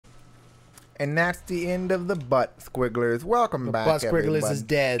And that's the end of the butt squigglers. Welcome back, Butt squigglers everybody. is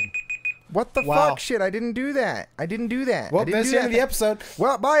dead. What the fuck? Shit, I didn't do that. I didn't do that. Well, that's the end of the episode.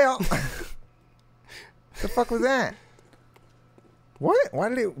 Well, bye, y'all. The fuck was that? What? Why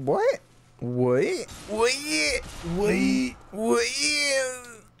did it... What? What?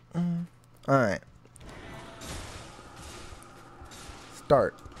 Alright.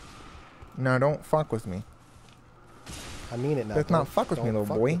 Start. No, don't fuck with me. I mean it now. Let's not fuck with me, little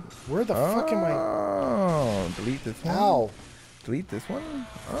boy. Where the fuck am I? Oh, delete this one. Ow. Delete this one.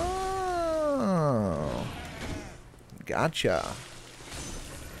 Oh. Gotcha.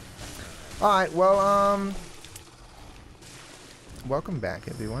 Alright, well, welcome back,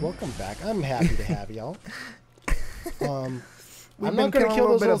 everyone. Welcome back. I'm happy to have y'all. I'm We've not been going to killing kill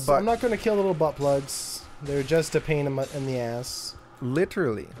a little those bit of little, butt. I'm not going to kill the little butt plugs. They're just a pain in the ass.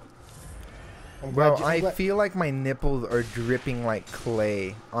 Literally. I'm Bro, glad I feel like my nipples are dripping like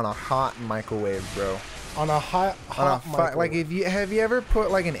clay on a hot microwave, bro. on a hot microwave. Like, have you ever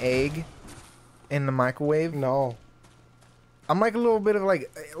put like an egg in the microwave? No. I'm like a little bit of like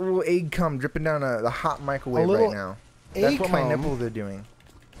a little egg cum dripping down the hot microwave right now. That's what my nipples are doing.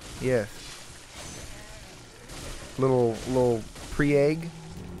 Yes. Little pre-egg.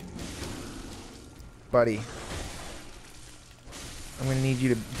 Buddy. I'm gonna need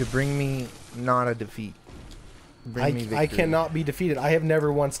you to bring me not a defeat. Bring me victory. I cannot be defeated. I have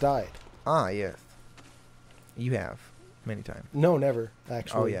never once died. Ah, yes. You have. Many times. No, never,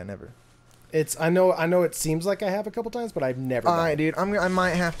 actually. Oh yeah, never. I know it seems like I have a couple times, but I've never died. Alright, dude, I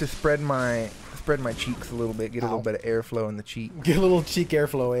might have to spread my cheeks a little bit, get a little bit of airflow in the cheek. Get a little cheek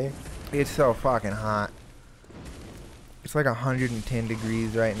airflow, eh? It's so fucking hot. It's like 110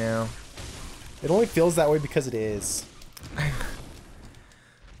 degrees right now. It only feels that way because it is.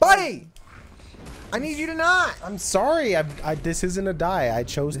 Buddy! I need you to not! I'm sorry. This isn't a die. I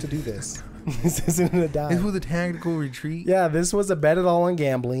chose to do this. This isn't a die. This was a tactical retreat. Yeah, this was a bet it all on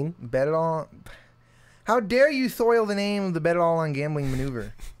gambling. Bet it all. How dare you soil the name of the bet it all on gambling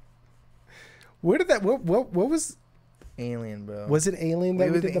maneuver? Where did that? What was? Alien, bro. Was it Alien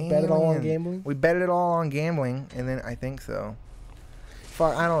that we did the bet it all on gambling? We bet it all on gambling, and then I think so.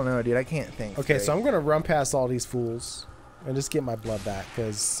 Fuck, I don't know, dude. I can't think. Okay, so I'm gonna run past all these fools and just get my blood back,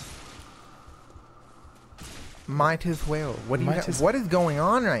 because. Might as well. What is going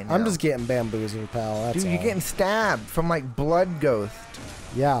on right now? I'm just getting bamboozled, pal. That's Dude, all. you're getting stabbed from like Blood Ghost.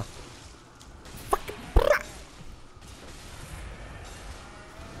 Yeah.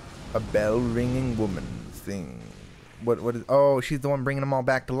 A bell ringing woman sing. What is? Oh, she's the one bringing them all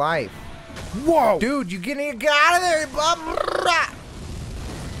back to life. Whoa, dude, you get out of there, Bob.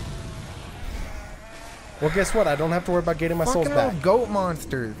 Well, guess what? I don't have to worry about getting my souls back. Little goat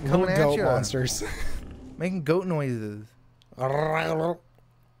monsters coming at you. Little goat monsters. Making goat noises. They really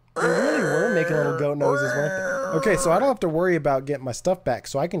were making little goat noises, weren't they? Okay, so I don't have to worry about getting my stuff back,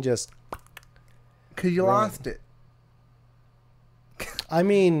 so I can just... Because you lost it. I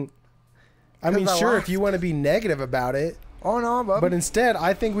mean, sure, if you want to be negative about it. Oh, no, bub. But instead,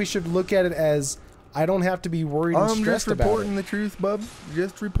 I think we should look at it as I don't have to be worried and stressed about it. I'm just reporting the truth, bub.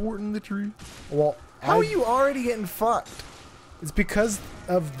 Just reporting the truth. Well, how are you already getting fucked? It's because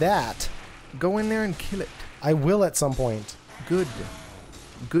of that. Go in there and kill it. I will at some point. Good.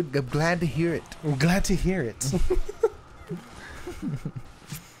 Good. I'm glad to hear it. I'm glad to hear it.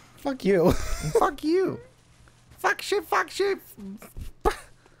 Fuck you. Fuck you. Fuck shit. Fuck shit.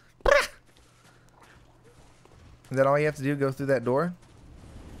 Is that all you have to do? Go through that door?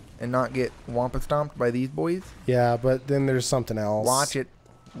 And not get wampa stomped by these boys? Yeah, but then there's something else. Watch it.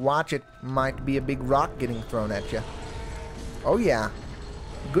 Watch it. Might be a big rock getting thrown at you. Oh, yeah.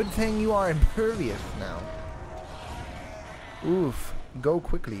 Good thing you are impervious now. Oof. Go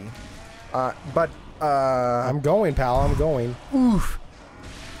quickly. I'm going, pal. I'm going. Oof.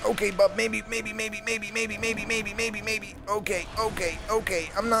 Okay, but maybe. Okay.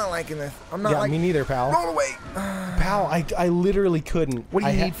 I'm not liking this. I'm not me neither, pal. Roll away. Pal, I literally couldn't. What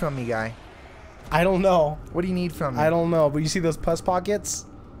do you need from me, guy? I don't know. What do you need from me? I don't know, but you see those pus pockets?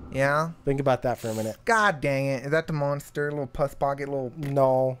 Yeah? Think about that for a minute. God dang it. Is that the monster? Little pus pocket?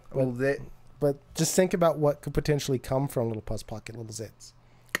 No. Little zit? But just think about what could potentially come from little pus pocket, little zits.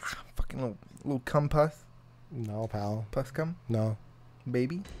 Fucking little cum pus? No, pal. Pus cum? No.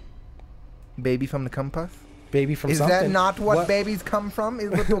 Baby? Baby from the cum pus? Baby from Is something. Is that not what babies come from?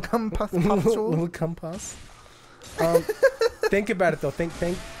 Is little cum pus pustules? Little cum pus? Think about it, though. Think.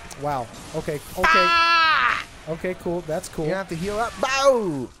 Wow. Okay. Okay, cool. That's cool. You have to heal up.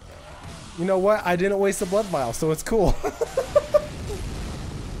 Bow! You know what? I didn't waste a blood vial, so it's cool.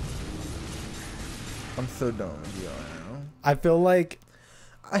 I'm so done with you right now. I feel like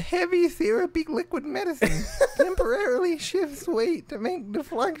A heavy therapy liquid medicine temporarily shifts weight to make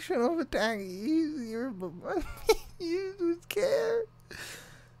deflection of attack easier, but must be used with care.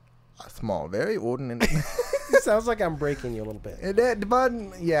 A small, very ordinary. It sounds like I'm breaking you a little bit.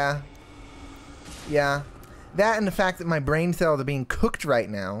 Yeah. Yeah. That and the fact that my brain cells are being cooked right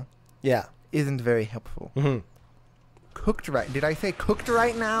now. Yeah. Isn't very helpful. Mm-hmm. Cooked right. Did I say cooked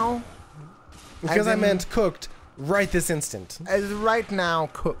right now? Because I meant cooked right this instant. As right now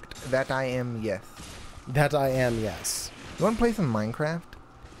cooked. That I am, yes. That I am, yes. You want to play some Minecraft?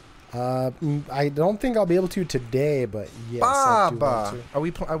 I don't think I'll be able to today, but yes, I do want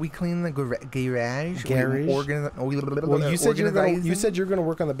to. Are we cleaning the garage? Garage? Well, you said you're gonna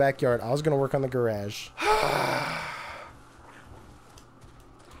work on the backyard. I was gonna work on the garage.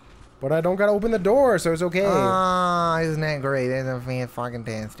 But I don't gotta open the door, so it's okay. Isn't that great? That's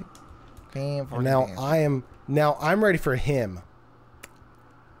fan-fucking-tastic. Now I'm ready for him.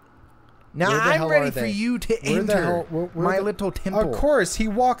 Now I'm ready for you to enter my little temple. Of course, he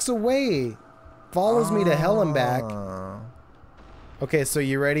walks away. Follows me to hell and back. Okay, so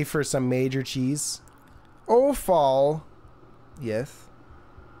you ready for some major cheese? Oh, fall. Yes.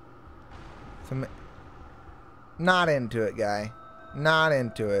 Not into it, guy. Not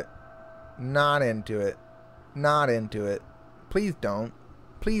into it. Not into it. Not into it. Please don't.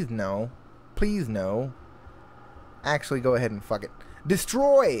 Please no. Please no. Actually, go ahead and fuck it.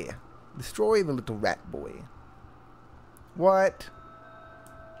 Destroy! Destroy the little rat boy. What?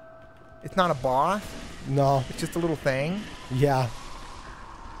 It's not a boss? No. It's just a little thing? Yeah.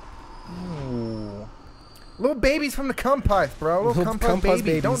 Ooh. Little babies from the compass, bro. Little compass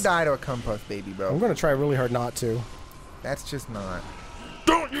baby. Don't die to a compass baby, bro. I'm going to try really hard not to. That's just not.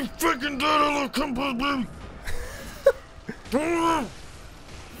 Don't you freaking die to a little compass baby.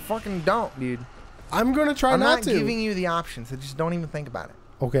 Fucking don't, dude. I'm going to try not to. I'm not giving you the option, so just don't even think about it.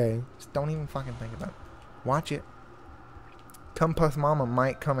 Okay. Just don't even fucking think about it. Watch it. Compass mama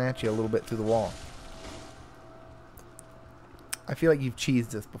might come at you a little bit through the wall. I feel like you've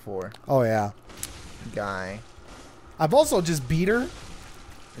cheesed this before. Oh, yeah. Guy. I've also just beat her.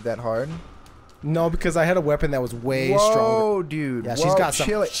 Is that hard? No, because I had a weapon that was way stronger. Whoa, dude. Yeah, whoa, she's got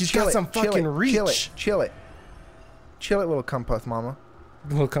some. She's got some fucking reach. Chill it. Chill it. Chill it, little compass mama.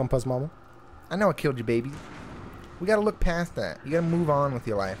 Little compass mama. I know I killed you, baby. We gotta look past that. You gotta move on with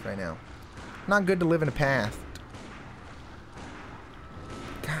your life right now. Not good to live in the past.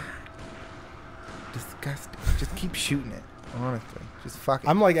 God. Disgusting. Just keep shooting it. Honestly. Just fuck it.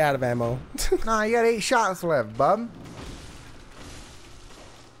 I'm like out of ammo. Nah, you got 8 shots left, bub.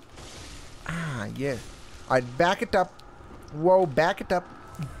 Ah, yes. Alright, back it up. Whoa, back it up.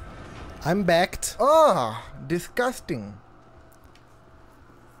 I'm backed. Oh, disgusting.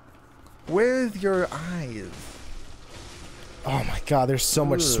 Where's your eyes? Oh my god, there's so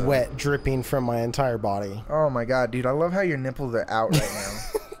much sweat dripping from my entire body. Oh my god, dude. I love how your nipples are out right now.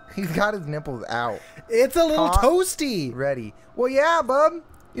 He's got his nipples out. It's a little toasty. Ready. Well, yeah, bub.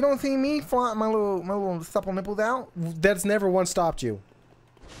 You don't see me flaunting my little supple nipples out? That's never once stopped you.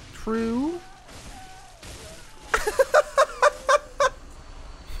 True.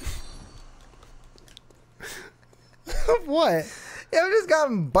 What? You ever just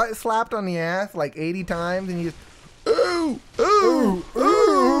gotten butt slapped on the ass like 80 times and you just ooh, ooh,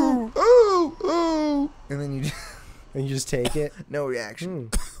 ooh, ooh, ooh, and then you just and you just take it? No reaction.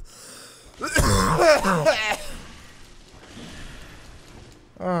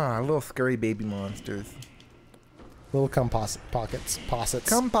 Ah, little scurry baby monsters. Little pockets. Possets.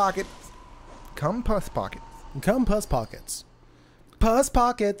 Pockets. Puss pockets. Puss pockets. Puss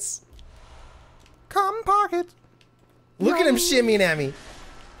pockets. Pockets. Look at him shimmying at me.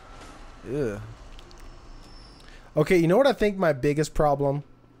 Ugh. Okay, you know what I think my biggest problem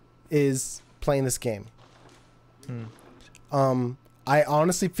is playing this game? I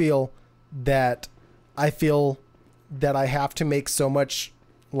honestly feel that I have to make so much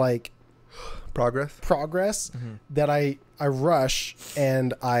like progress that I rush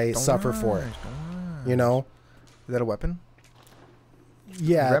and I suffer for it. You know? Is that a weapon?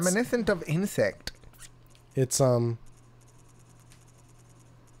 Yeah. Reminiscent of insect. It's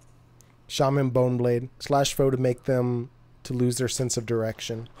Shaman Boneblade / foe to make them to lose their sense of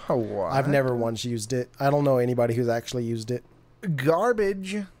direction. Oh, what? I've never once used it. I don't know anybody who's actually used it.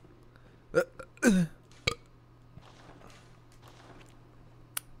 Garbage.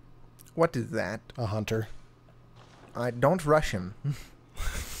 What is that? A hunter. Don't rush him.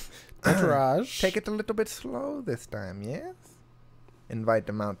 Don't rush. Take it a little bit slow this time, yes? Invite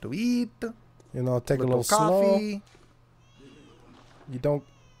them out to eat. You know, take a little coffee. slow.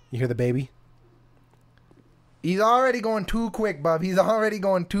 You hear the baby? He's already going too quick, bub. He's already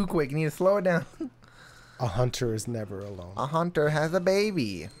going too quick. You need to slow it down. A hunter is never alone. A hunter has a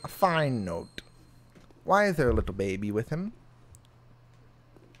baby. A fine note. Why is there a little baby with him?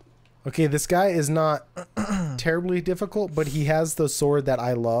 Okay, this guy is not terribly difficult, but he has the sword that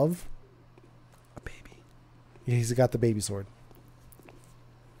I love. A baby. Yeah, he's got the baby sword.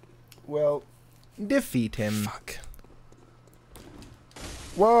 Well, defeat him. Fuck.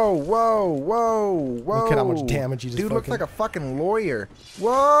 Whoa, whoa, whoa, whoa. Look at how much damage he just Dude looks like a fucking lawyer.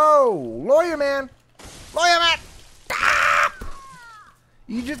 Whoa! Lawyer man! Lawyer man! Stop!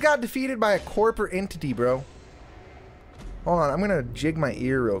 You just got defeated by a corporate entity, bro. Hold on, I'm gonna jig my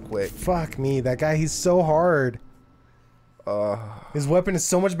ear real quick. Fuck me, that guy, he's so hard. His weapon is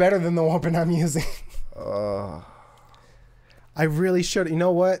so much better than the weapon I'm using. I really should. You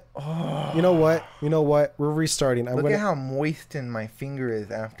know what? You know what? You know what? We're restarting. Look at how moistened my finger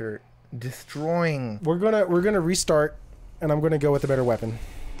is after destroying. We're gonna restart, and I'm gonna go with a better weapon.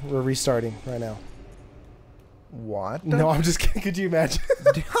 We're restarting right now. What? No, I'm just kidding. Could you imagine?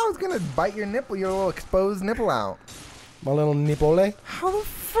 Dude, I was gonna bite your nipple, your little exposed nipple out. My little nipple. How the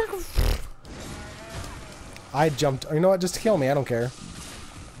fuck? I jumped. You know what? Just kill me. I don't care.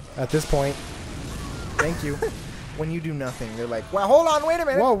 At this point. Thank you. When you do nothing, they're like, well, hold on, wait a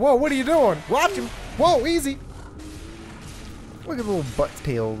minute. Whoa, whoa, what are you doing? Watch him. Whoa, easy. Look at the little butt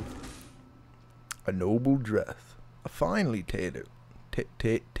tails. A noble dress. A finely tailored.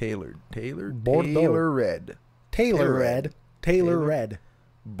 Bordeaux. Tailor red. Tailor red. Tailor red.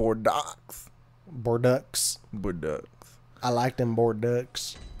 Bordeaux. Bordeaux. Bordeaux. I like them Bordeaux.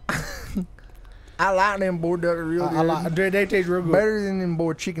 I like them Bordeaux real good. They taste real good. Better than them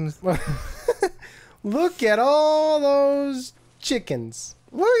board chickens. Look at all those chickens.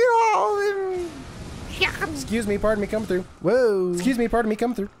 Look at all them. Excuse me, pardon me, come through. Whoa. Excuse me, pardon me,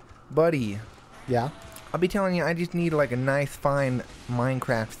 come through. Buddy. Yeah? I'll be telling you, I just need like a nice, fine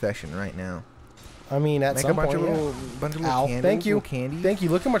Minecraft session right now. I mean, at like some a bunch point, of yeah. little, bunch of little Ow, candies. thank you. Little candies. Thank you.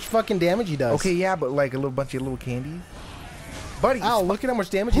 Look how much fucking damage he does. Okay, yeah, but like a little bunch of little candies. Buddy. Ow, look at how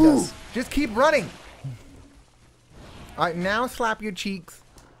much damage he does. Just keep running. All right, now slap your cheeks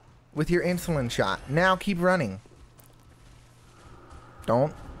with your insulin shot. Now keep running.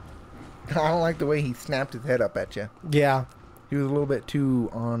 Don't. I don't like the way he snapped his head up at you. Yeah. He was a little bit too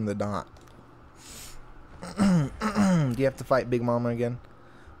on the dot. Do you have to fight Big Mama again?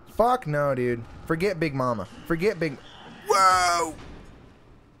 Fuck no, dude. Forget Big Mama. Forget Big... Whoa!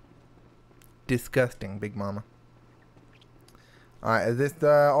 Disgusting, Big Mama. Alright, is this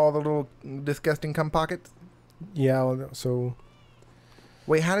all the little disgusting cum pockets? Yeah, well, so...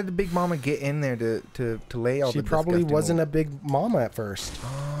 Wait, how did the Big Mama get in there to lay all the She probably wasn't old... a big mama at first.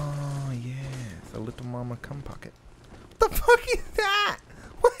 Oh, yes. A little mama cum pocket. What the fuck is that?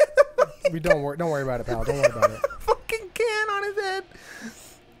 What the fuck? Don't worry about it, pal. Don't worry about it. Fucking can on his head.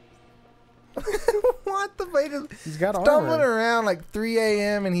 What the fuck? He's got stumbling armor. around like 3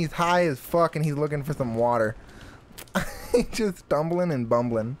 a.m. and he's high as fuck and he's looking for some water. He's just stumbling and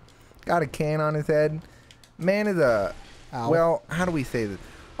bumbling. Got a can on his head. Man is a... Ow. Well, how do we say this?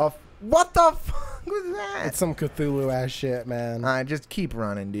 What the fuck was that? It's some Cthulhu ass shit, man. Alright, just keep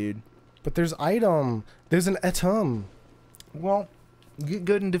running, dude. But there's item. There's an atom. Well, get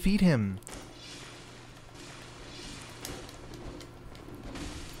good and defeat him.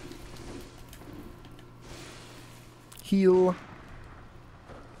 Heal.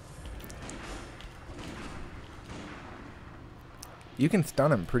 You can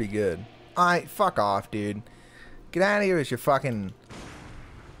stun him pretty good. Alright, fuck off, dude. Get out of here with your fucking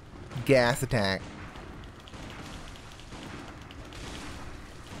gas attack.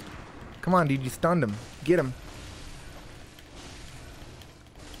 Come on, dude. You stunned him. Get him.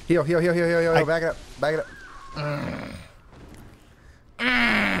 Heal, heal, heal, heal, heal, heal. Back it up. Back it up.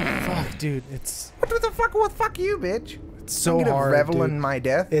 Fuck, dude. It's... What the fuck? Well, fuck you, bitch. It's so I'm gonna hard, revel dude. in my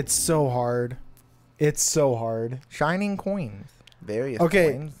death. It's so hard. It's so hard. Shining coins. Various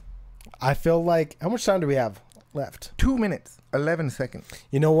Okay. coins. I feel like... How much time do we have left? 2 minutes. 11 seconds.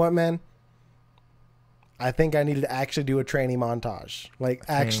 You know what, man? I think I needed to actually do a training montage. Like,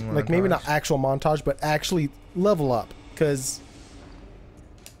 actually, like maybe not actual montage, but actually level up. Because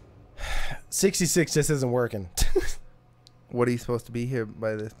 66 just isn't working. What are you supposed to be here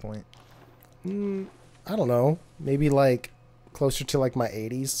by this point? I don't know. Maybe like closer to like my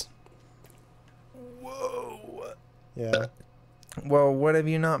 80s. Whoa. Yeah. Well, what have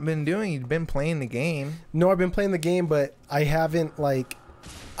you not been doing? You've been playing the game. No, I've been playing the game, but I haven't like...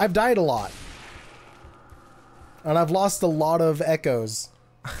 I've died a lot. And I've lost a lot of echoes.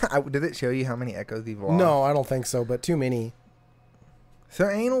 Did it show you how many echoes you've lost? No, I don't think so, but too many. So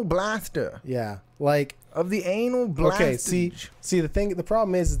anal blaster. Yeah, like Of the anal blaster. okay. See the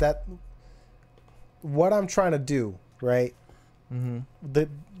problem is that what I'm trying to do, right? Mm-hmm.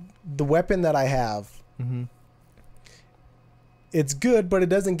 The weapon that I have, Mm-hmm. it's good, but it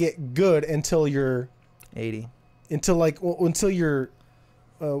doesn't get good until you're 80. until your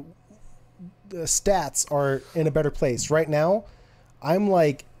stats are in a better place. Right now, I'm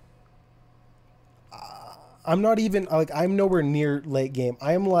like. I'm not even like I'm nowhere near late game.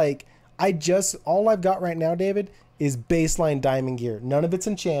 I'm like all I've got right now, David, is baseline diamond gear. None of it's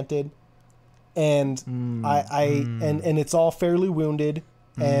enchanted, and and it's all fairly wounded,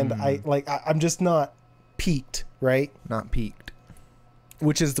 and I'm just not peaked, right? Not peaked.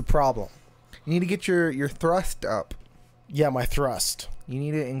 Which is the problem. You need to get your thrust up. Yeah, my thrust. You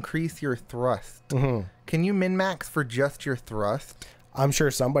need to increase your thrust. Mm-hmm. Can you min-max for just your thrust? I'm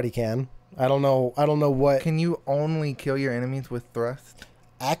sure somebody can. I don't know what. Can you only kill your enemies with thrust?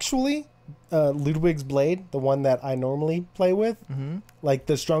 Actually, Ludwig's blade, the one that I normally play with, like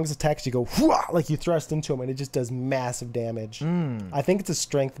the strongest attacks, you go whooah, like you thrust into him, and it just does massive damage. I think it's a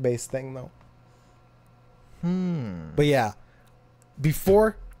strength-based thing, though. But yeah,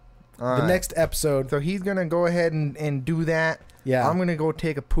 before the next episode, so he's gonna go ahead and do that. Yeah, I'm gonna go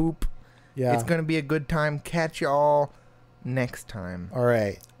take a poop. Yeah, it's gonna be a good time. Catch y'all next time. All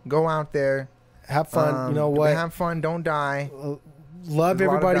right. Go out there. Have fun. You know what? Have fun. Don't die. Love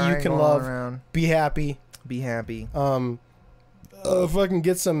everybody you can love. Around. Be happy. Be happy. If I can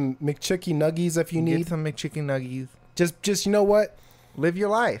get some McChicky nuggies if you need. Get some McChicken nuggies. Just you know what? Live your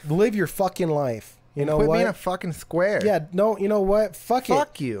life. Live your fucking life. You know Quit what? being a fucking square. Yeah, no, you know what? Fuck it.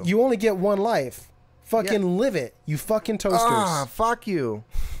 Fuck you. You only get one life. Fucking live it. You fucking toasters. Ah, fuck you.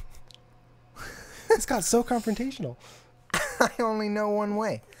 This got so confrontational. I only know one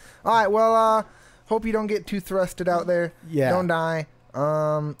way. All right, well, hope you don't get too thrusted out there. Yeah. Don't die.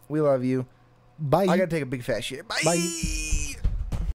 We love you. Bye. I gotta take a big fat shit. Bye. Bye.